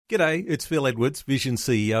G'day, it's Phil Edwards, Vision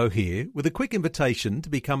CEO here, with a quick invitation to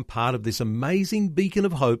become part of this amazing beacon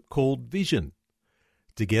of hope called Vision.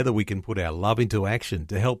 Together we can put our love into action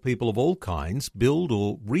to help people of all kinds build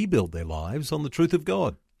or rebuild their lives on the truth of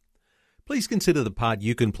God. Please consider the part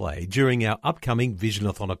you can play during our upcoming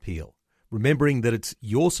Visionathon appeal, remembering that it's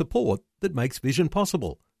your support that makes Vision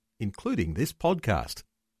possible, including this podcast.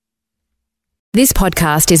 This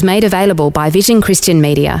podcast is made available by Vision Christian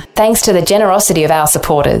Media, thanks to the generosity of our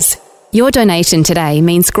supporters. Your donation today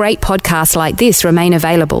means great podcasts like this remain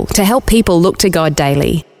available to help people look to God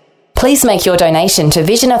daily. Please make your donation to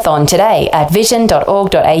Visionathon today at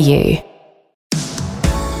vision.org.au.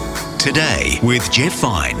 Today with Jeff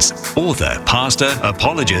Vines, author, pastor,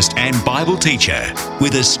 apologist and Bible teacher,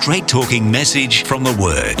 with a straight-talking message from the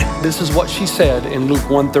Word. This is what she said in Luke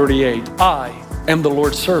 1:38. I am the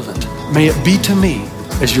Lord's servant. May it be to me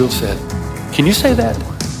as you have said. Can you say that?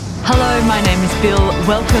 Hello, my name is Bill.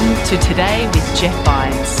 Welcome to Today with Jeff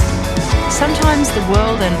Vines. Sometimes the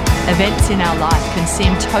world and events in our life can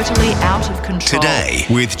seem totally out of control. Today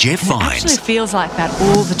with Jeff Vines. It actually feels like that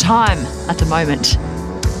all the time at the moment.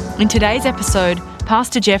 In today's episode,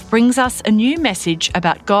 Pastor Jeff brings us a new message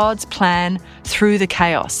about God's plan through the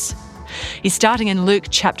chaos. He's starting in Luke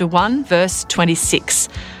chapter 1, verse 26,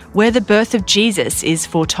 where the birth of Jesus is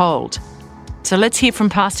foretold. So let's hear from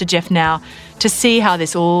Pastor Jeff now to see how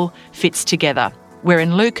this all fits together. We're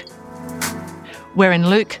in Luke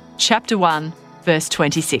chapter 1, verse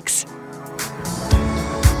 26.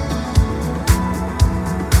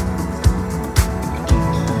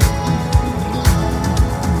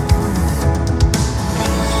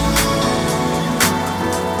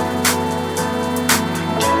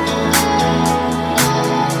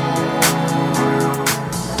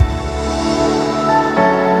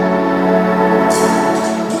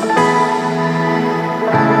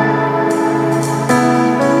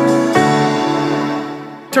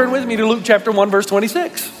 Turn with me to Luke chapter 1, verse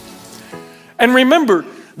 26. And remember,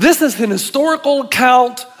 this is an historical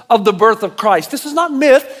account of the birth of Christ. This is not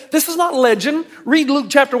myth. This is not legend. Read Luke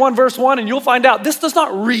chapter 1, verse 1, and you'll find out this does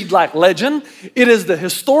not read like legend. It is the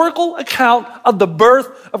historical account of the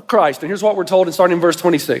birth of Christ. And here's what we're told in starting in verse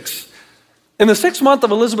 26. In the 6th month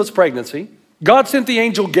of Elizabeth's pregnancy, God sent the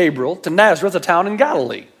angel Gabriel to Nazareth, a town in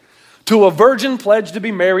Galilee, to a virgin pledged to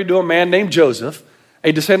be married to a man named Joseph,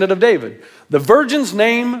 a descendant of David. The virgin's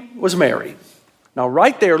name was Mary. Now,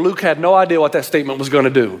 right there, Luke had no idea what that statement was going to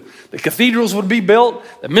do. The cathedrals would be built,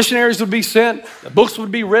 the missionaries would be sent, the books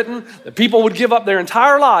would be written, the people would give up their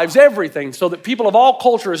entire lives, everything, so that people of all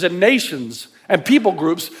cultures and nations and people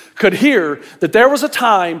groups could hear that there was a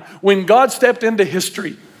time when God stepped into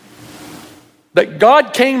history, that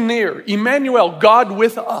God came near, Emmanuel, God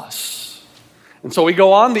with us. And so we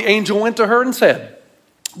go on, the angel went to her and said,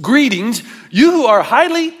 "Greetings, you who are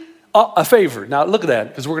highly favored." Now look at that,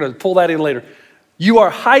 because we're going to pull that in later. You are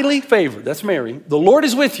highly favored. That's Mary. The Lord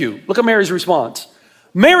is with you. Look at Mary's response.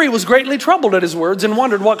 Mary was greatly troubled at his words and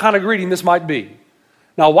wondered what kind of greeting this might be.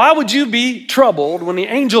 Now, why would you be troubled when the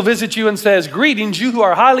angel visits you and says, "Greetings, you who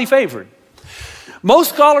are highly favored"?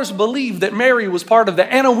 Most scholars believe that Mary was part of the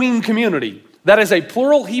Anawim community. That is a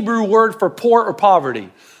plural Hebrew word for poor or poverty.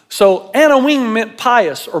 So Anawim meant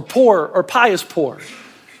pious or poor or pious poor.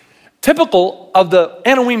 Typical of the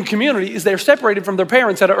Anawim community is they're separated from their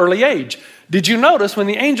parents at an early age. Did you notice when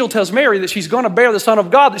the angel tells Mary that she's going to bear the Son of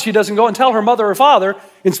God, that she doesn't go and tell her mother or father?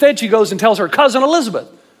 Instead, she goes and tells her cousin Elizabeth,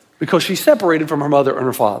 because she's separated from her mother and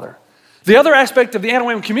her father. The other aspect of the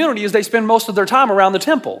Anawim community is they spend most of their time around the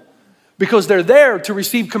temple, because they're there to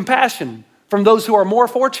receive compassion from those who are more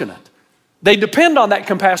fortunate. They depend on that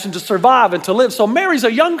compassion to survive and to live. So Mary's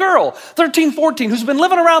a young girl, 13, 14, who's been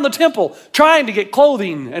living around the temple trying to get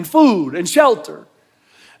clothing and food and shelter.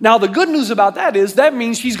 Now, the good news about that is that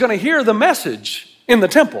means she's going to hear the message in the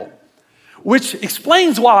temple, which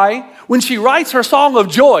explains why when she writes her song of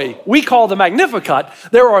joy, we call the Magnificat,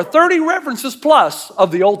 there are 30 references plus of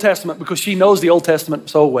the Old Testament, because she knows the Old Testament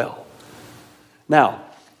so well. Now,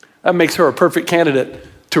 that makes her a perfect candidate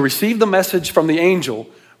to receive the message from the angel.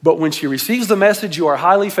 But when she receives the message, "You are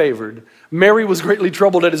highly favored," Mary was greatly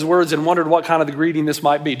troubled at his words and wondered what kind of the greeting this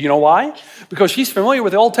might be. Do you know why? Because she's familiar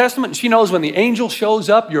with the Old Testament, and she knows when the angel shows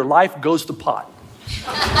up, your life goes to pot.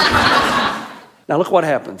 Now look what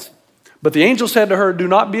happens. But the angel said to her, "Do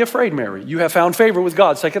not be afraid, Mary. You have found favor with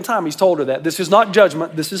God." Second time he's told her that. This is not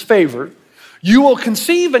judgment, this is favor. "You will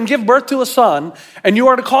conceive and give birth to a son, and you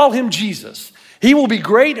are to call him Jesus. He will be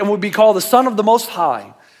great and will be called the Son of the Most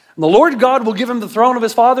High. And the Lord God will give him the throne of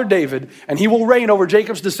his father David, and he will reign over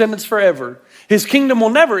Jacob's descendants forever. His kingdom will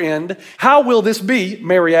never end. How will this be?"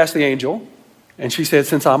 Mary asked the angel. And she said,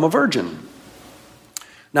 "Since I'm a virgin."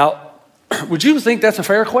 Now, would you think that's a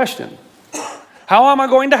fair question? How am I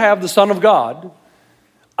going to have the Son of God?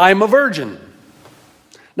 I'm a virgin.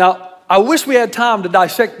 Now, I wish we had time to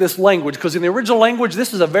dissect this language, because in the original language,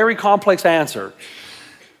 this is a very complex answer.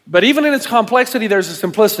 But even in its complexity, there's a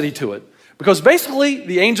simplicity to it. Because basically,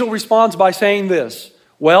 the angel responds by saying this: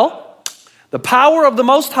 well, the power of the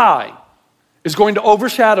Most High is going to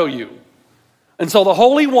overshadow you. And so the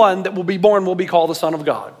Holy One that will be born will be called the Son of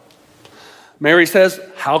God. Mary says,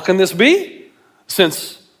 how can this be?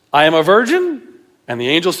 Since I am a virgin. And the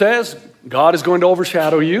angel says, God is going to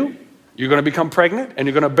overshadow you. You're going to become pregnant and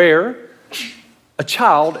you're going to bear a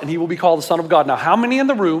child, and he will be called the Son of God. Now, how many in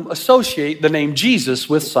the room associate the name Jesus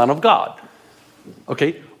with Son of God?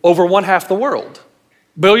 Okay, over 1/2 the world.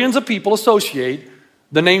 Billions of people associate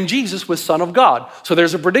the name Jesus with Son of God. So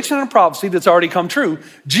there's a prediction and a prophecy that's already come true.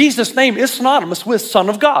 Jesus' name is synonymous with Son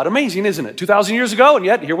of God. Amazing, isn't it? 2,000 years ago, and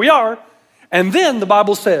yet here we are. And then the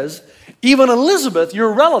Bible says, even Elizabeth,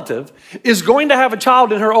 your relative, is going to have a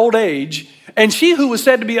child in her old age, and she who was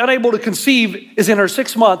said to be unable to conceive is in her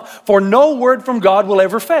 6th month, for no word from God will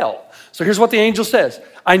ever fail. So here's what the angel says.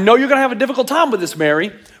 I know you're going to have a difficult time with this,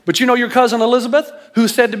 Mary, but you know your cousin Elizabeth,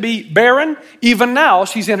 who's said to be barren? Even now,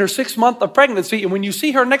 she's in her 6th month of pregnancy, and when you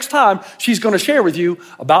see her next time, she's going to share with you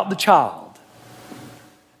about the child.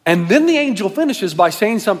 And then the angel finishes by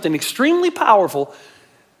saying something extremely powerful.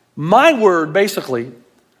 My word, basically,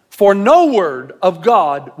 for no word of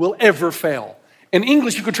God will ever fail. In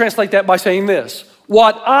English, you could translate that by saying this: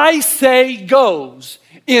 what I say goes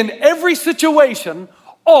in every situation,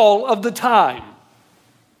 all of the time.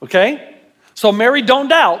 Okay? So Mary, don't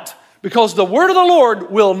doubt, because the word of the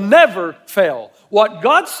Lord will never fail. What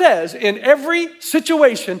God says in every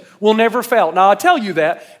situation will never fail. Now, I tell you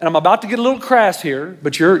that, and I'm about to get a little crass here,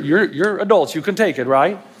 but you're adults, you can take it,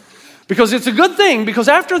 right? Because it's a good thing, because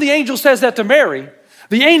after the angel says that to Mary,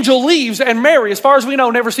 the angel leaves, and Mary, as far as we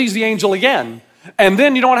know, never sees the angel again. And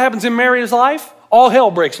then you know what happens in Mary's life? All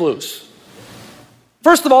hell breaks loose.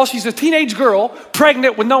 First of all, she's a teenage girl,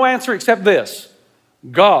 pregnant with no answer except this: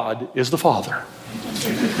 God is the Father.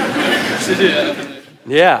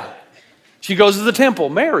 Yeah. She goes to the temple.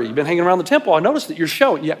 Mary, you've been hanging around the temple. I noticed that you're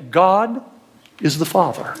showing. Yeah, God is the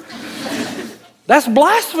Father. That's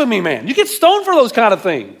blasphemy, man. You get stoned for those kind of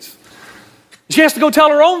things. She has to go tell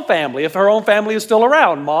her own family, if her own family is still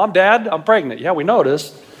around. Mom, Dad, I'm pregnant. Yeah, we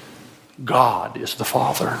noticed. God is the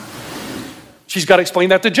Father. She's got to explain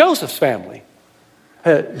that to Joseph's family.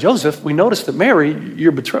 Joseph, we noticed that Mary,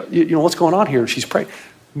 you're betrothed. You know, what's going on here? She's pregnant.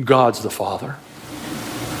 God's the Father.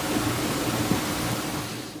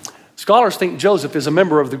 Scholars think Joseph is a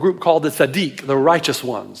member of the group called the Tzaddik, the righteous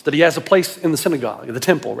ones, that he has a place in the synagogue, the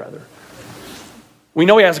temple rather. We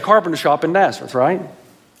know he has a carpenter shop in Nazareth, right?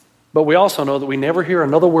 But we also know that we never hear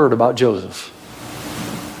another word about Joseph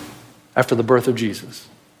after the birth of Jesus,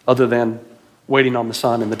 other than waiting on the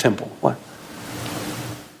Son in the temple. What?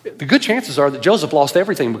 The good chances are that Joseph lost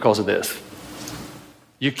everything because of this.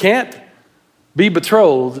 You can't be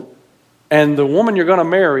betrothed and the woman you're going to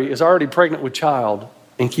marry is already pregnant with child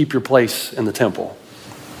and keep your place in the temple.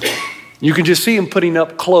 You can just see him putting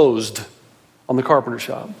up closed on the carpenter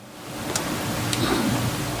shop.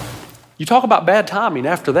 You talk about bad timing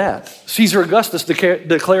after that. Caesar Augustus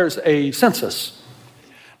declares a census.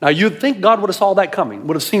 Now, you'd think God would have saw that coming,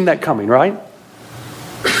 would have seen that coming, right?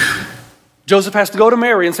 Joseph has to go to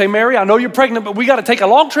Mary and say, Mary, I know you're pregnant, but we got to take a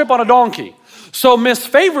long trip on a donkey. So Miss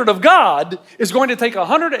Favored of God is going to take a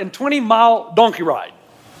 120-mile donkey ride.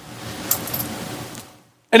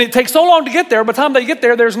 And it takes so long to get there, by the time they get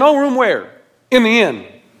there, there's no room where? In the inn.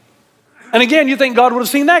 And again, you think God would have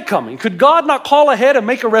seen that coming. Could God not call ahead and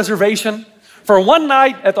make a reservation for one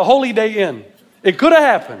night at the Holy Day Inn? It could have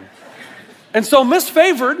happened. And so Miss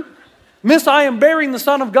Favored, Miss I am bearing the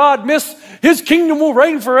Son of God, Miss His kingdom will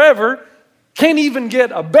reign forever, can't even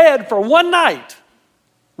get a bed for one night.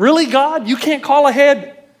 Really, God? You can't call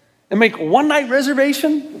ahead and make a one-night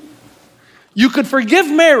reservation? You could forgive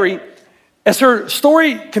Mary as her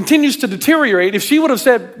story continues to deteriorate if she would have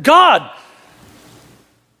said, God,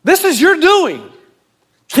 this is your doing.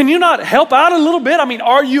 Can you not help out a little bit? I mean,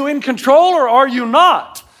 are you in control or are you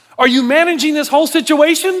not? Are you managing this whole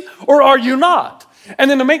situation or are you not? And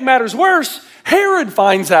then to make matters worse, Herod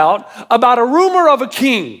finds out about a rumor of a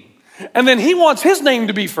king. And then he wants his name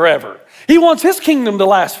to be forever. He wants his kingdom to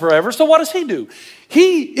last forever. So what does he do?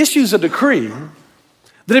 He issues a decree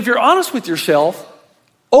that, if you're honest with yourself,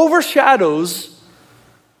 overshadows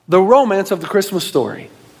the romance of the Christmas story.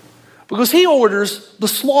 Because he orders the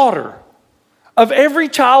slaughter of every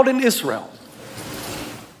child in Israel,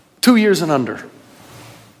 2 years and under.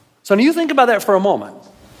 So now you think about that for a moment.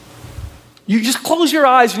 You just close your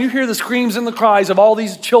eyes and you hear the screams and the cries of all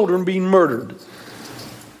these children being murdered.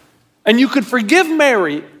 And you could forgive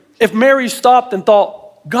Mary if Mary stopped and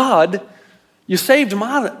thought, God, you saved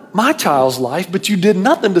my child's life, but you did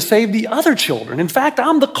nothing to save the other children. In fact,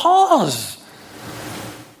 I'm the cause.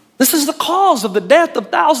 This is the cause of the death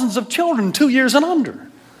of thousands of children 2 years and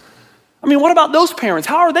under. I mean, what about those parents?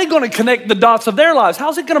 How are they going to connect the dots of their lives?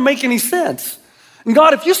 How's it going to make any sense? And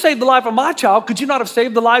God, if you saved the life of my child, could you not have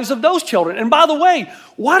saved the lives of those children? And by the way,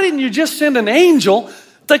 why didn't you just send an angel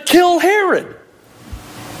to kill Herod?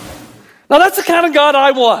 Now that's the kind of God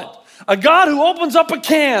I want. A God who opens up a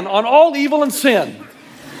can on all evil and sin.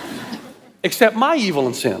 Except my evil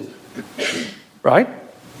and sin. Right?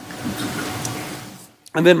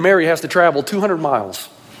 And then Mary has to travel 200 miles.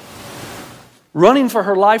 Running for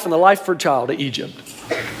her life and the life of her child to Egypt.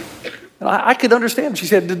 And I could understand. She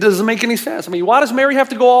said, it doesn't make any sense. I mean, why does Mary have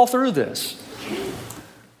to go all through this?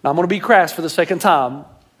 Now, I'm going to be crass for the second time.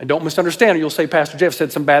 And don't misunderstand. You'll say, Pastor Jeff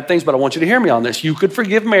said some bad things, but I want you to hear me on this. You could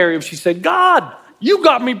forgive Mary if she said, God, you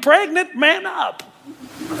got me pregnant, man up.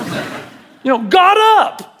 God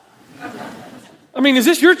up. I mean, is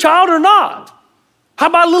this your child or not? How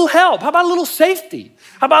about a little help? How about a little safety?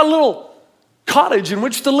 How about a little cottage in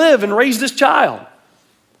which to live and raise this child?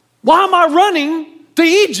 Why am I running to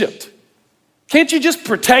Egypt? Can't you just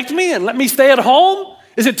protect me and let me stay at home?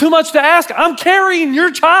 Is it too much to ask? I'm carrying your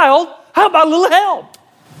child. How about a little help?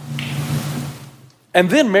 And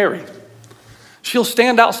then Mary, she'll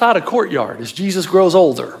stand outside a courtyard as Jesus grows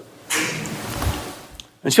older.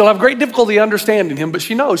 And she'll have great difficulty understanding him, but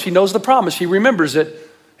she knows the promise. She remembers it.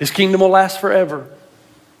 His kingdom will last forever.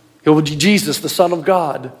 He'll be Jesus, the Son of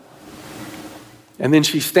God. And then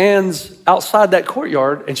she stands outside that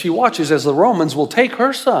courtyard and she watches as the Romans will take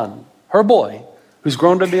her son, her boy, who's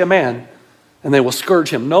grown to be a man, and they will scourge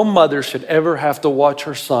him. No mother should ever have to watch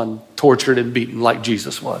her son tortured and beaten like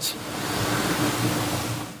Jesus was.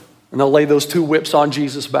 And they'll lay those 2 whips on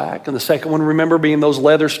Jesus' back. And the second one, remember, being those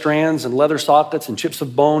leather strands and leather sockets and chips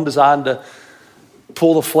of bone designed to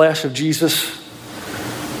pull the flesh of Jesus.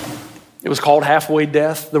 It was called halfway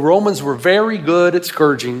death. The Romans were very good at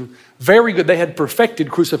scourging, very good. They had perfected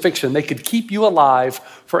crucifixion. They could keep you alive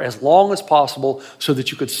for as long as possible so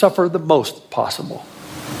that you could suffer the most possible.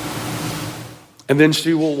 And then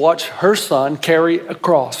she will watch her son carry a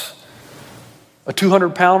cross, a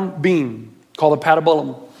 200-pound beam called a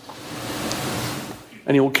patibulum.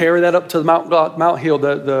 And he will carry that up to the Mount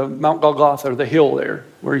Golgotha, or the hill there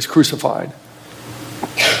where he's crucified.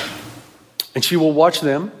 And she will watch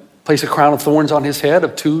them place a crown of thorns on his head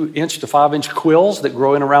of 2-inch to 5-inch quills that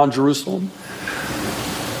grow in around Jerusalem.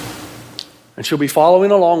 And she'll be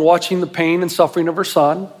following along, watching the pain and suffering of her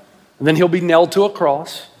son. And then he'll be nailed to a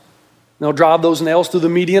cross. And they'll drive those nails through the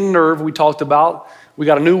median nerve we talked about. We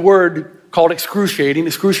got a new word called excruciating.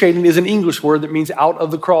 Excruciating is an English word that means out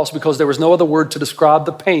of the cross because there was no other word to describe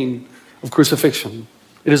the pain of crucifixion.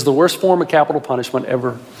 It is the worst form of capital punishment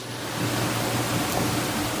ever.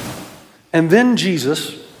 And then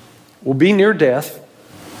Jesus will be near death,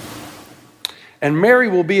 and Mary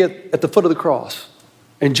will be at the foot of the cross,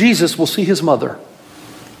 and Jesus will see his mother.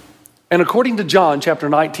 And according to John chapter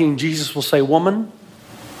 19, Jesus will say, "Woman,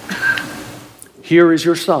 here is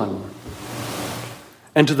your son."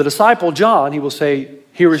 And to the disciple John, he will say,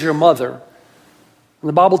 "Here is your mother." And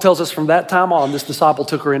the Bible tells us from that time on, this disciple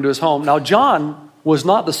took her into his home. Now, John was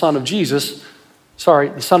not the son of Jesus,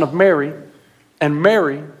 the son of Mary, and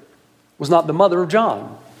Mary was not the mother of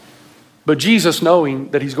John. But Jesus, knowing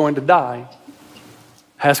that he's going to die,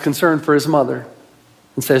 has concern for his mother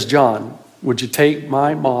and says, "John, would you take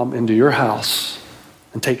my mom into your house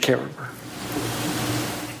and take care of her?"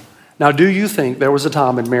 Now, do you think there was a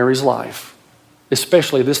time in Mary's life,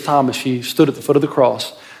 especially this time as she stood at the foot of the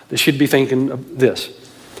cross, that she'd be thinking of this?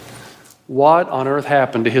 What on earth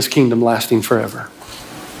happened to his kingdom lasting forever?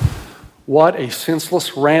 What a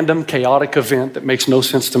senseless, random, chaotic event that makes no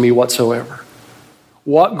sense to me whatsoever.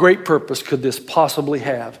 What great purpose could this possibly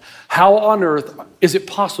have? How on earth is it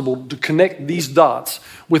possible to connect these dots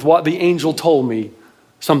with what the angel told me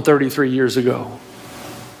some 33 years ago?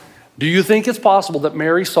 Do you think it's possible that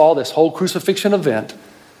Mary saw this whole crucifixion event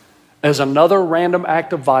as another random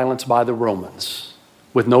act of violence by the Romans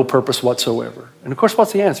with no purpose whatsoever? And of course,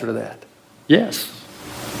 what's the answer to that? Yes.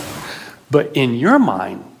 But in your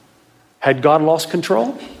mind, had God lost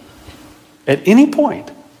control? At any point?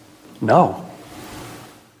 No.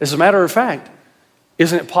 As a matter of fact,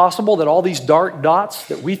 isn't it possible that all these dark dots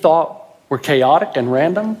that we thought were chaotic and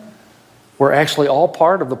random were actually all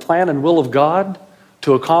part of the plan and will of God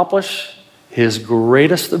to accomplish his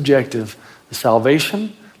greatest objective, the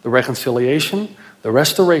salvation, the reconciliation, the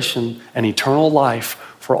restoration, and eternal life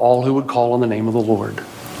for all who would call on the name of the Lord.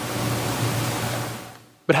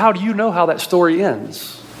 But how do you know how that story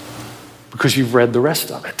ends? Because you've read the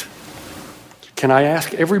rest of it. Can I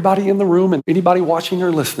ask everybody in the room and anybody watching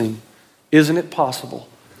or listening, isn't it possible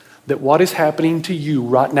that what is happening to you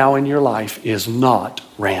right now in your life is not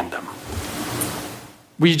random?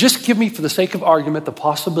 Will you just give me, for the sake of argument, the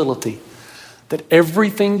possibility that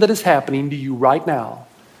everything that is happening to you right now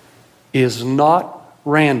is not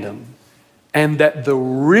random, and that the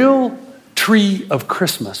real tree of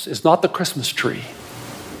Christmas is not the Christmas tree,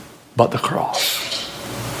 but the cross?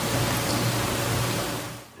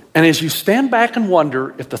 And as you stand back and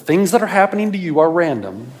wonder if the things that are happening to you are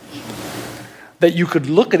random, that you could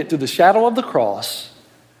look at it through the shadow of the cross,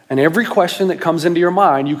 and every question that comes into your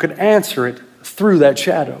mind, you could answer it through that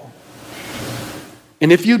shadow.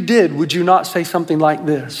 And if you did, would you not say something like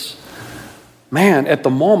this? Man, at the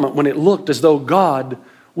moment when it looked as though God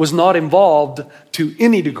was not involved to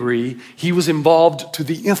any degree, he was involved to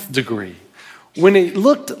the nth degree. When it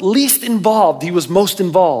looked least involved, he was most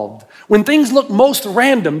involved. When things looked most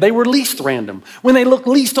random, they were least random. When they looked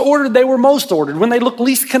least ordered, they were most ordered. When they looked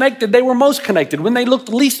least connected, they were most connected. When they looked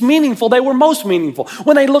least meaningful, they were most meaningful.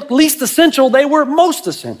 When they looked least essential, they were most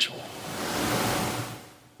essential.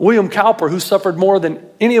 William Cowper, who suffered more than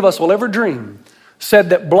any of us will ever dream, said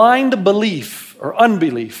that blind belief or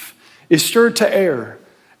unbelief is sure to err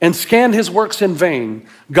and scan his works in vain.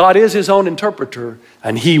 God is his own interpreter,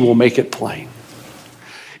 and he will make it plain.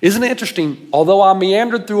 Isn't it interesting? Although I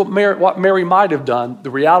meandered through what Mary might have done, the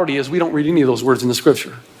reality is we don't read any of those words in the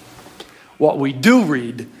scripture. What we do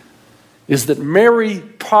read is that Mary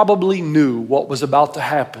probably knew what was about to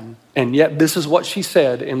happen, and yet this is what she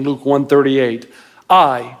said in Luke 1:38.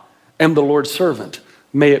 I am the Lord's servant.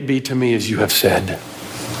 May it be to me as you have said.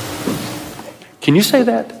 Can you say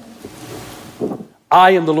that?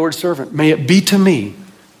 I am the Lord's servant. May it be to me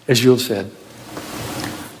as you have said.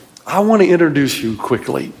 I want to introduce you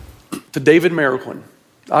quickly to David Mariquin.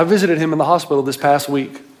 I visited him in the hospital this past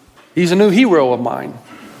week. He's a new hero of mine.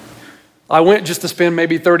 I went just to spend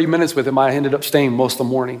maybe 30 minutes with him. I ended up staying most of the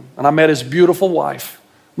morning. And I met his beautiful wife,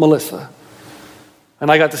 Melissa. And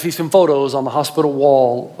I got to see some photos on the hospital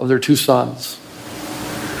wall of their two sons.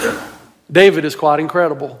 David is quite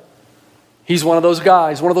incredible. He's one of those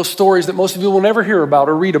guys, one of those stories that most of you will never hear about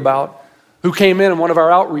or read about, who came in one of our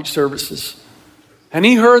outreach services. And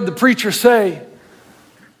he heard the preacher say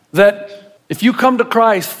that if you come to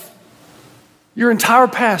Christ, your entire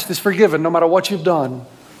past is forgiven no matter what you've done.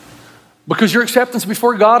 Because your acceptance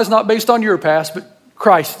before God is not based on your past, but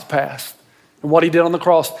Christ's past and what he did on the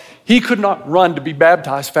cross. He could not run to be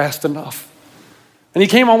baptized fast enough. And he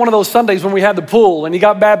came on one of those Sundays when we had the pool, and he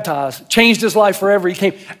got baptized, changed his life forever. He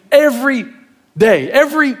came every day,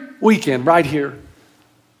 every weekend right here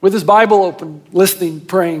with his Bible open, listening,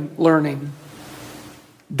 praying, learning.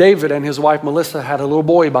 David and his wife Melissa had a little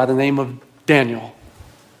boy by the name of Daniel.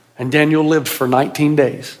 And Daniel lived for 19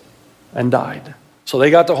 days and died. So they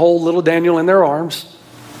got to hold little Daniel in their arms.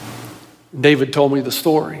 David told me the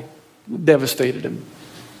story. It devastated him.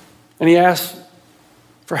 And he asked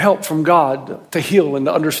for help from God to heal and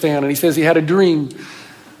to understand. And he says he had a dream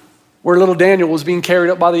where little Daniel was being carried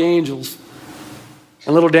up by the angels.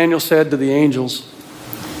 And little Daniel said to the angels,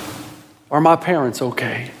 "Are my parents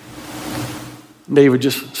okay?" And David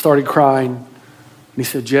just started crying. And he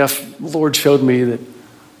said, "Jeff, the Lord showed me that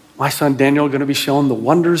my son Daniel is going to be shown the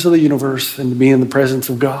wonders of the universe and to be in the presence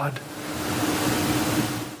of God."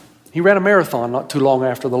 He ran a marathon not too long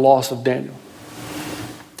after the loss of Daniel.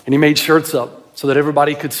 And he made shirts up so that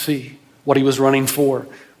everybody could see what he was running for,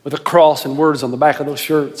 with a cross and words on the back of those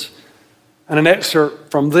shirts. And an excerpt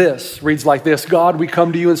from this reads like this: "God, we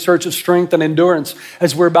come to you in search of strength and endurance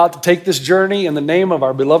as we're about to take this journey in the name of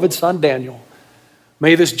our beloved son Daniel.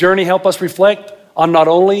 May this journey help us reflect on not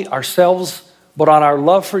only ourselves, but on our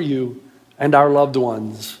love for you and our loved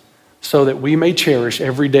ones, so that we may cherish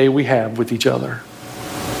every day we have with each other."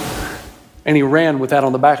 And he ran with that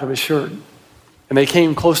on the back of his shirt. And they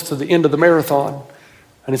came close to the end of the marathon.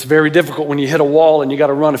 And it's very difficult when you hit a wall and you got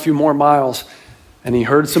to run a few more miles. And he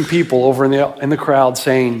heard some people over in the crowd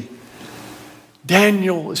saying,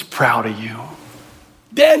 "Daniel is proud of you.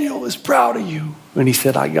 Daniel is proud of you." And he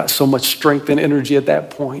said, "I got so much strength and energy at that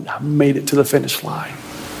point. I made it to the finish line."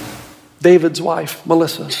 David's wife,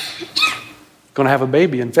 Melissa, going to have a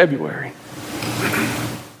baby in February.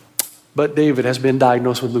 But David has been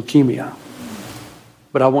diagnosed with leukemia.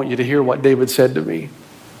 But I want you to hear what David said to me.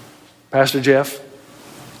 "Pastor Jeff,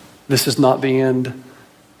 this is not the end,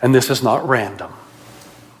 and this is not random.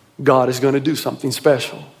 God is going to do something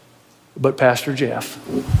special. But Pastor Jeff,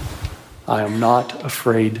 I am not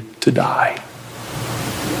afraid to die.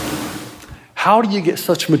 How do you get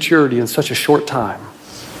such maturity in such a short time?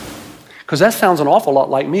 Because that sounds an awful lot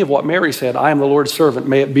like me of what Mary said, I am the Lord's servant,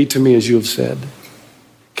 may it be to me as you have said.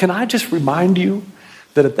 Can I just remind you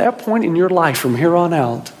that at that point in your life from here on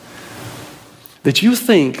out, that you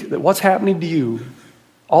think that what's happening to you,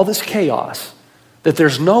 all this chaos, that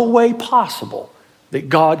there's no way possible that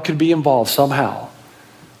God could be involved somehow,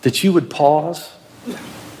 that you would pause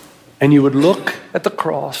and you would look at the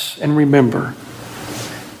cross and remember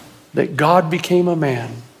that God became a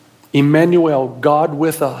man, Emmanuel, God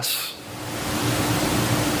with us,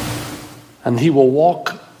 and he will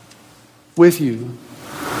walk with you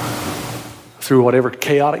through whatever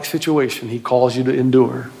chaotic situation he calls you to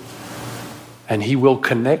endure. And he will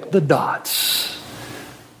connect the dots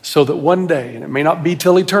so that one day, and it may not be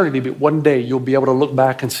till eternity, but one day you'll be able to look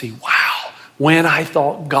back and see, wow, when I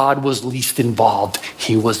thought God was least involved,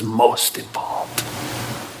 he was most involved.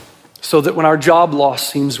 So that when our job loss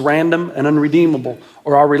seems random and unredeemable,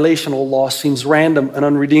 or our relational loss seems random and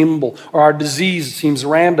unredeemable, or our disease seems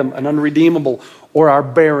random and unredeemable, or our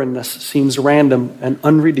barrenness seems random and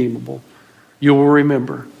unredeemable, you will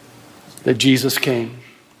remember that Jesus came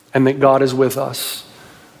and that God is with us.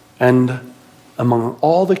 And among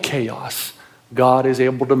all the chaos, God is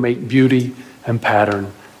able to make beauty and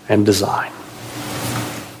pattern and design.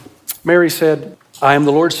 Mary said, I am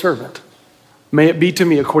the Lord's servant. May it be to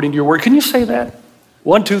me according to your word. Can you say that?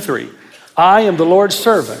 1, 2, 3. I am the Lord's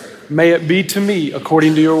servant. May it be to me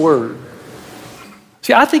according to your word.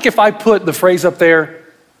 See, I think if I put the phrase up there,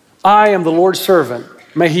 I am the Lord's servant,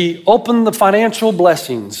 may he open the financial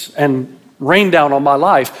blessings and rain down on my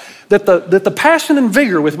life, that the passion and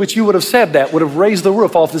vigor with which you would have said that would have raised the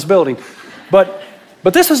roof off this building. But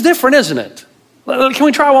this is different, isn't it? Can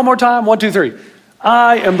we try one more time? 1, 2, 3.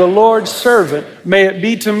 I am the Lord's servant. May it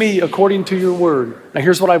be to me according to your word. Now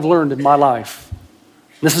here's what I've learned in my life.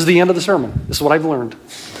 This is the end of the sermon. This is what I've learned.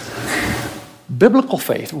 Biblical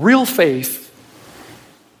faith, real faith,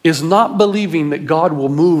 is not believing that God will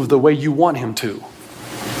move the way you want him to.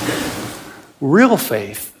 Real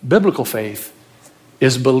faith, biblical faith,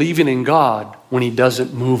 is believing in God when he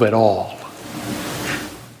doesn't move at all.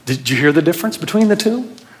 Did you hear the difference between the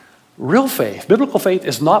two? Real faith, biblical faith,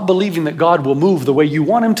 is not believing that God will move the way you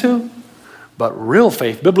want him to, but real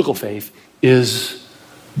faith, biblical faith, is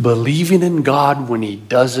believing in God when he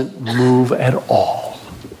doesn't move at all.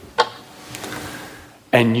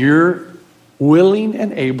 And you're willing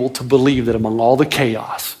and able to believe that among all the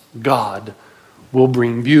chaos, God will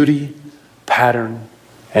bring beauty, pattern,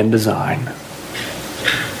 and design.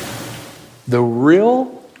 The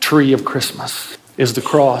real tree of Christmas is the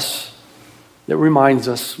cross that reminds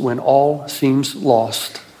us when all seems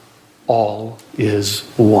lost, all is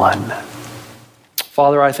won.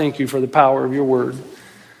 Father, I thank you for the power of your word.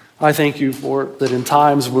 I thank you for that in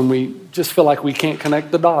times when we just feel like we can't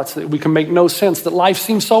connect the dots, that we can make no sense, that life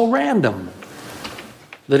seems so random,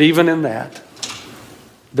 that even in that,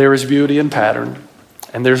 there is beauty and pattern,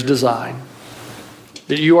 and there's design.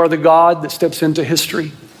 That you are the God that steps into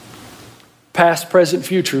history. Past, present,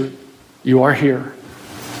 future, you are here.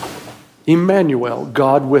 Emmanuel,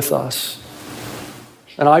 God with us.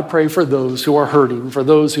 And I pray for those who are hurting, for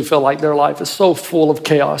those who feel like their life is so full of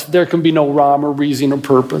chaos, there can be no rhyme or reason or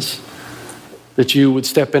purpose, that you would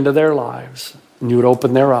step into their lives and you would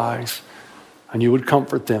open their eyes and you would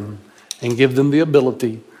comfort them and give them the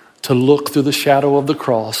ability to look through the shadow of the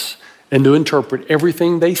cross and to interpret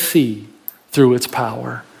everything they see through its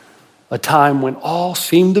power. A time when all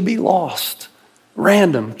seemed to be lost,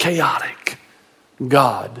 random, chaotic.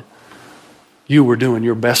 God, you were doing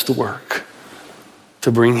your best work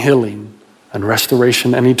to bring healing and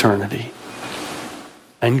restoration and eternity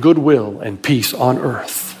and goodwill and peace on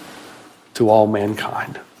earth to all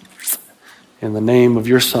mankind. In the name of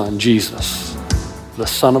your Son, Jesus, the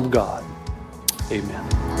Son of God, amen.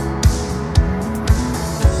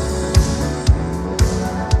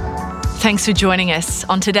 Thanks for joining us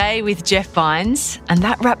on Today with Jeff Vines. And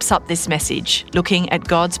that wraps up this message, looking at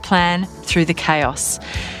God's plan through the chaos.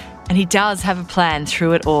 And he does have a plan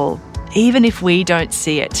through it all, even if we don't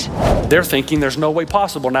see it. They're thinking there's no way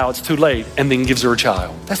possible, now it's too late, and then gives her a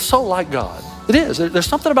child. That's so like God. It is. There's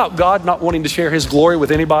something about God not wanting to share his glory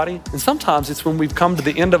with anybody. And sometimes it's when we've come to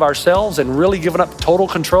the end of ourselves and really given up total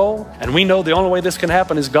control, and we know the only way this can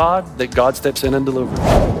happen is God, that God steps in and delivers.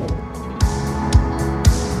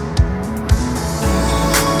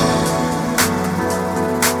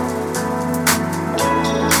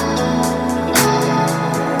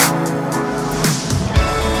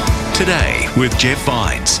 Today with Jeff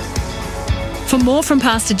Vines. For more from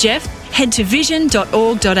Pastor Jeff, head to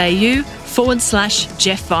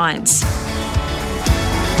vision.org.au/Jeff Vines.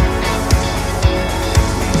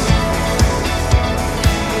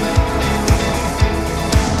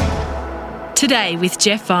 Today with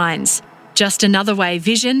Jeff Vines. Just another way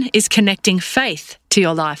Vision is connecting faith to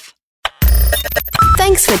your life.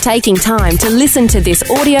 Thanks for taking time to listen to this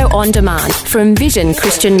audio on demand from Vision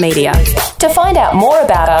Christian Media. To find out more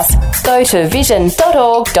about us, go to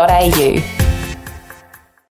vision.org.au.